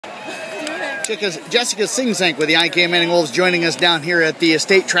Jessica Singsank with the IKM Wolves joining us down here at the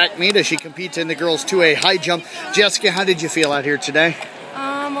state track meet as she competes in the girls 2A high jump. Jessica, how did you feel out here today?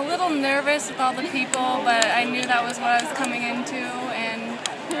 A little nervous with all the people, but I knew that was what I was coming into, and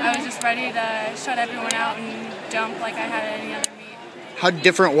I was just ready to shut everyone out and jump like I had at any other meet. How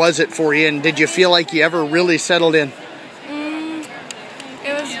different was it for you, and did you feel like you ever really settled in?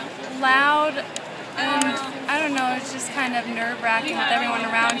 It was loud, and I don't know, it's just kind of nerve-wracking with everyone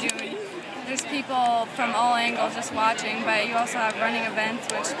around you. There's people from all angles just watching, but you also have running events,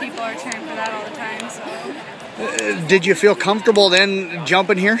 which people are cheering for that all the time. So, did you feel comfortable then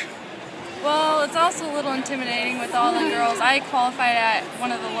jumping here? Well, it's also a little intimidating with all the girls. I qualified at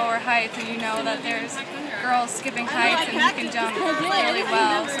one of the lower heights, and you know that there's girls skipping heights and who can jump really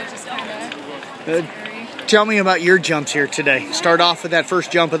well, so just kind of scary. Tell me about your jumps here today. Start off with that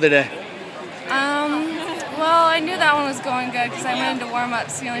first jump of the day. Well, I knew that one was going good because I went into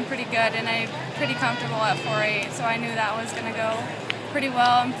warm-ups feeling pretty good, and I'm pretty comfortable at 4.8, so I knew that was going to go pretty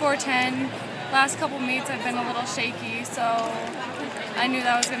well. I'm 4.10. Last couple meets I've been a little shaky, so I knew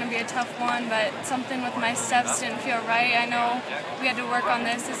that was going to be a tough one, but something with my steps didn't feel right. I know we had to work on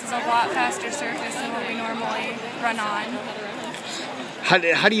this. This is a lot faster surface than what we normally run on.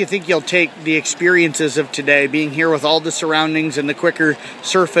 How do you think you'll take the experiences of today, being here with all the surroundings and the quicker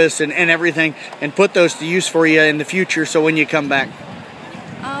surface and everything, and put those to use for you in the future so when you come back?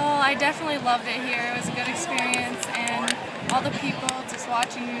 Oh, I definitely loved it here. It was a good experience, and all the people just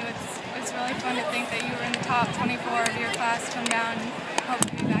watching you, it's really fun to think that you were in the top 24 of your class to come down and hope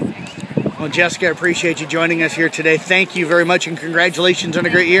to be back next year. Well, Jessica, I appreciate you joining us here today. Thank you very much, and congratulations on a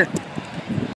great year.